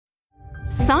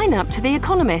Sign up to The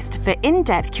Economist for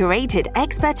in-depth curated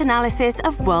expert analysis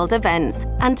of world events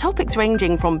and topics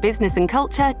ranging from business and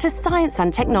culture to science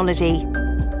and technology.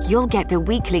 You'll get the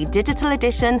weekly digital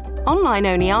edition,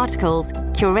 online-only articles,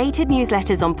 curated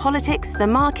newsletters on politics, the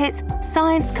markets,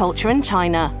 science, culture and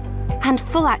China, and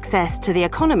full access to The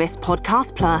Economist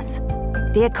Podcast Plus.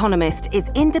 The Economist is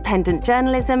independent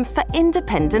journalism for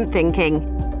independent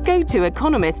thinking. Go to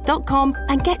economist.com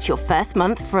and get your first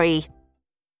month free.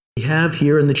 We have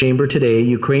here in the chamber today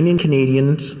Ukrainian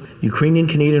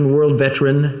Canadian world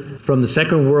veteran from the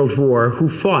Second World War who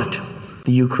fought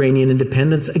the Ukrainian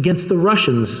independence against the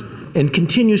Russians and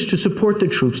continues to support the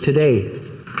troops today.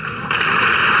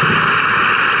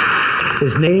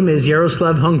 His name is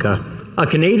Yaroslav Hunka, a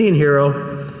Canadian hero,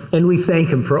 and we thank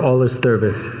him for all his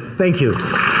service. Thank you.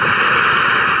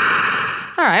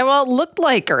 All right, well, it looked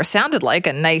like or sounded like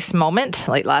a nice moment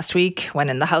late last week when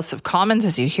in the House of Commons,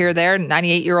 as you hear there,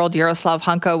 98-year-old Yaroslav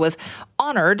Hunka was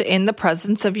honored in the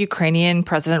presence of Ukrainian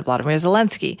President Vladimir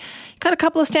Zelensky. He got a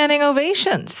couple of standing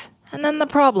ovations, and then the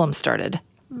problems started.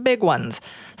 Big ones,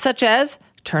 such as,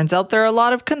 turns out there are a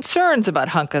lot of concerns about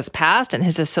Hunka's past and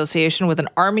his association with an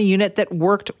army unit that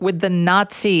worked with the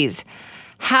Nazis.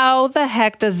 How the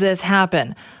heck does this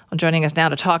happen? Well, joining us now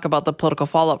to talk about the political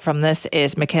follow-up from this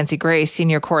is Mackenzie Gray,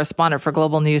 senior correspondent for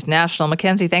Global News National.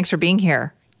 Mackenzie, thanks for being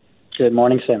here. Good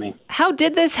morning, Simi. How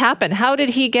did this happen? How did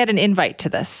he get an invite to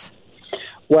this?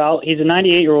 Well, he's a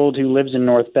 98-year-old who lives in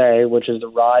North Bay, which is the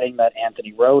riding that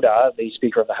Anthony Rota, the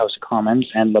Speaker of the House of Commons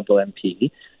and Liberal MP,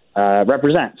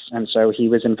 represents. And so he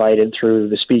was invited through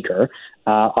the Speaker.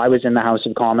 I was in the House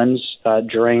of Commons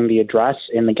during the address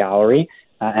in the gallery,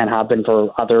 and have been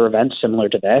for other events similar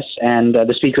to this. And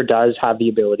the Speaker does have the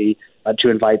ability to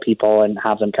invite people and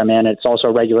have them come in. It's also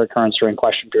a regular occurrence during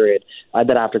question period,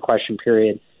 that after question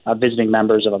period, visiting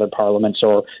members of other parliaments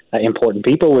or important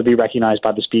people would be recognized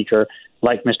by the Speaker,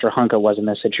 like Mr. Hunka was in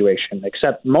this situation.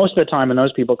 Except most of the time when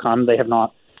those people come, they have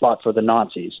not fought for the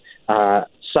Nazis.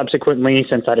 Subsequently,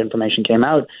 since that information came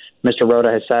out, Mr.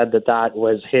 Rota has said that that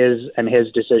was his and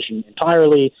his decision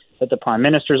entirely, that the Prime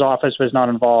Minister's office was not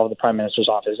involved. The Prime Minister's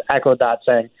office echoed that,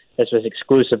 saying this was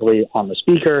exclusively on the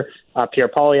Speaker. Pierre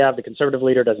Poilievre, the Conservative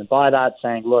leader, doesn't buy that,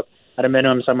 saying, look, at a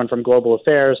minimum, someone from Global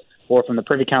Affairs or from the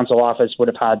Privy Council office would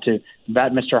have had to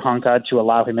vet Mr. Hunka to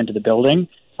allow him into the building.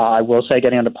 I will say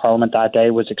getting into Parliament that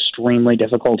day was extremely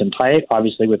difficult and tight.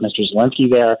 Obviously, with Mr. Zelensky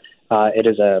there, it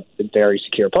is a very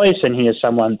secure place, and he is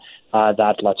someone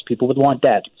that lots of people would want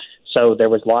dead. So there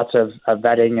was lots of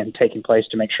vetting and taking place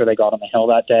to make sure they got on the Hill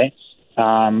that day.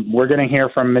 We're going to hear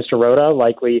from Mr. Rota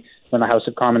likely when the House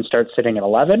of Commons starts sitting at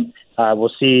 11.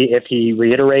 We'll see if he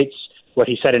reiterates what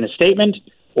he said in his statement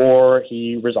or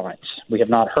he resigns. We have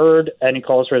not heard any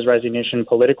calls for his resignation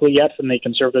politically yet from the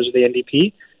Conservatives or the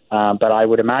NDP, but I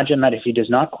would imagine that if he does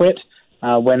not quit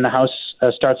when the House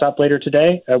starts up later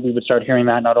today, we would start hearing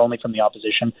that not only from the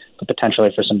opposition, but potentially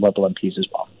for some Liberal MPs as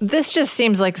well. This just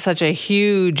seems like such a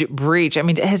huge breach. I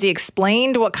mean, has he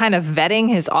explained what kind of vetting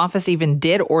his office even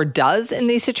did or does in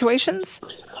these situations?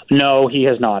 No, he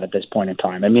has not at this point in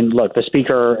time. I mean, look, the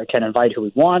Speaker can invite who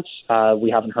he wants. We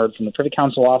haven't heard from the Privy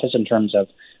Council office in terms of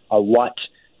what,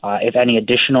 if any,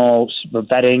 additional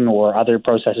vetting or other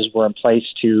processes were in place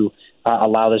to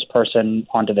allow this person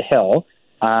onto the Hill.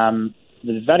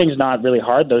 The vetting's not really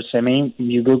hard, though, Simi.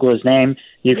 You Google his name,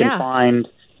 you can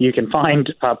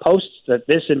find posts that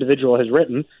this individual has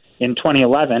written in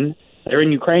 2011. They're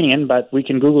in Ukrainian, but we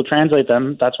can Google translate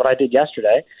them. That's what I did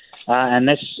yesterday. And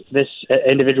this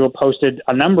individual posted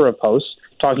a number of posts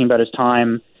talking about his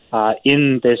time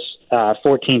in this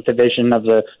 14th Division of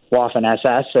the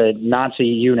Waffen-SS, a Nazi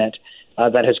unit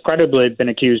that has credibly been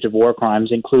accused of war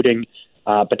crimes, including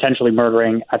potentially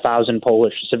murdering 1,000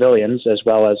 Polish civilians, as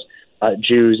well as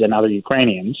Jews and other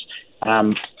Ukrainians.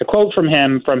 A quote from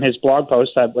him from his blog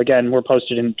post that, again, were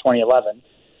posted in 2011.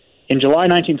 In July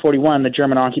 1941, the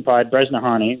German-occupied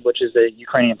Bresnahani, which is the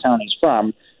Ukrainian town he's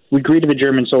from, we greeted the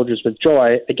German soldiers with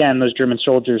joy. Again, those German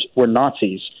soldiers were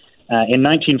Nazis. In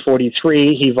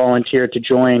 1943, he volunteered to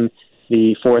join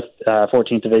the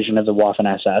 14th Division of the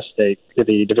Waffen-SS, the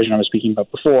division I was speaking about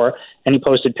before, and he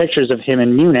posted pictures of him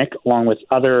in Munich along with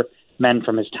other men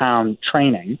from his town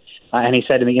training. And he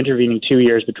said in the intervening 2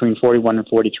 years between 41 and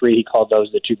 43, he called those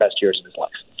the two best years of his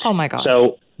life. Oh, my gosh.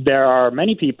 So there are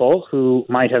many people who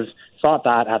might have thought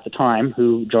that at the time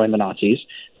who joined the Nazis,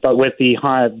 but with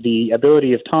the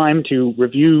ability of time to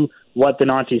review what the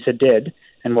Nazis had did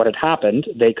and what had happened,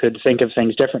 they could think of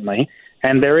things differently.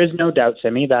 And there is no doubt,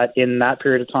 Simi, that in that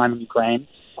period of time in Ukraine,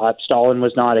 Stalin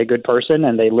was not a good person,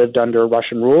 and they lived under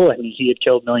Russian rule, and he had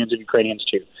killed millions of Ukrainians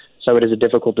too. So it is a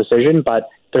difficult decision, but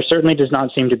there certainly does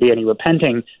not seem to be any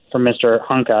repenting from Mr.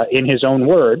 Hunka, in his own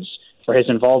words, for his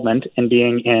involvement in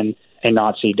being in a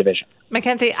Nazi division.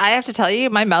 Mackenzie, I have to tell you,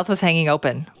 my mouth was hanging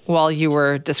open while you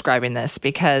were describing this,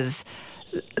 because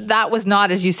that was not,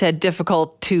 as you said,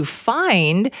 difficult to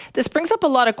find. This brings up a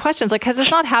lot of questions. Like, has this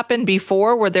not happened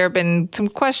before, where there have been some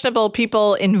questionable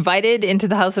people invited into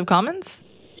the House of Commons?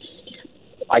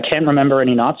 I can't remember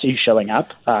any Nazis showing up.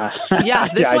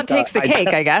 This one takes the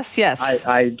cake, I guess. Yes.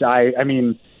 I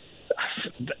mean,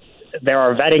 there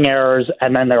are vetting errors,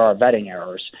 and then there are vetting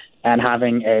errors. And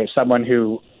having someone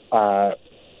who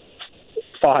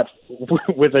fought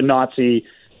with a Nazi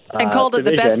and called it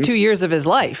the best 2 years of his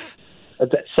life,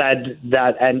 said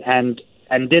that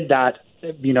and did that,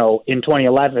 in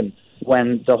 2011,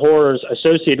 when the horrors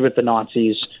associated with the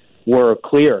Nazis were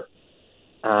clear.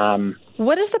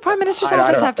 What does the Prime Minister's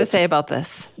office have to say about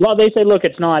this? Well, they say, look,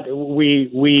 it's not, we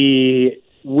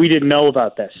didn't know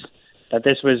about this, that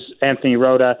this was Anthony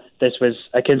Rota. This was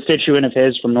a constituent of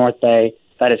his from North Bay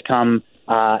that has come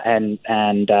and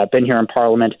been here in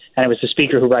Parliament, and it was the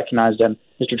Speaker who recognized him.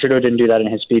 Mr. Trudeau didn't do that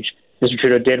in his speech. Mr.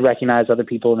 Trudeau did recognize other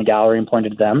people in the gallery and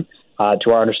pointed to them.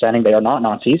 To our understanding, they are not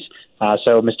Nazis.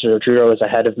 So Mr. Trudeau is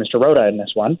ahead of Mr. Rota in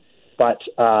this one. But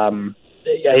I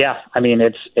mean,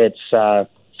 it's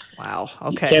wow.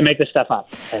 Okay. You can't make this stuff up.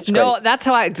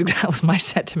 That was my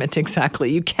sentiment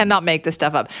exactly. You cannot make this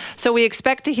stuff up. So we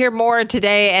expect to hear more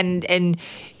today. And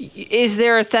is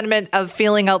there a sentiment of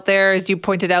feeling out there, as you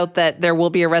pointed out, that there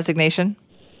will be a resignation?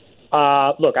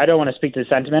 Look, I don't want to speak to the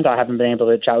sentiment. I haven't been able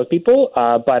to chat with people,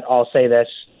 but I'll say this.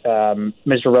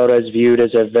 Mr. Rota is viewed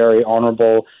as a very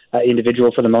honorable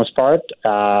individual for the most part.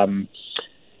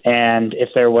 And if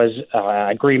there was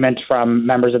agreement from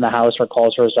members in the House or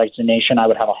calls for his resignation, I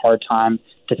would have a hard time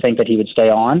to think that he would stay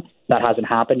on. That hasn't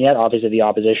happened yet. Obviously, the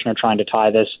opposition are trying to tie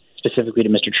this specifically to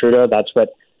Mr. Trudeau. That's what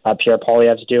Pierre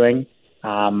Poilievre's doing.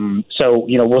 So,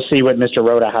 we'll see what Mr.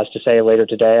 Rota has to say later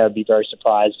today. I'd be very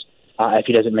surprised if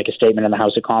he doesn't make a statement in the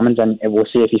House of Commons, and we'll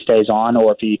see if he stays on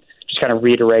or if he just kind of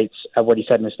reiterates what he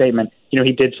said in the statement.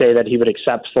 He did say that he would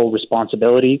accept full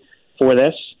responsibility for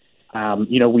this.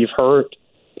 We've heard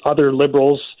other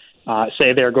Liberals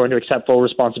say they're going to accept full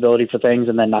responsibility for things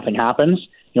and then nothing happens.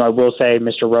 I will say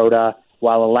Mr. Rota,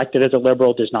 while elected as a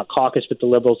Liberal, does not caucus with the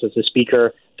Liberals as the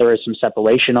Speaker. There is some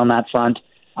separation on that front.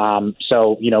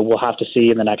 So we'll have to see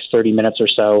in the next 30 minutes or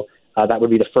so. That would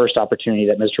be the first opportunity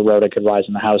that Mr. Rota could rise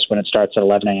in the House when it starts at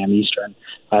 11 a.m. Eastern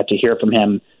to hear from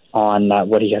him on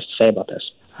what he has to say about this.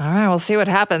 All right, we'll see what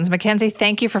happens. Mackenzie,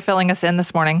 thank you for filling us in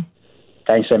this morning.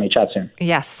 Thanks, Amy. Chat soon.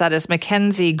 Yes, that is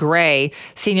Mackenzie Gray,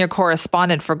 senior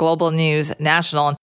correspondent for Global News National.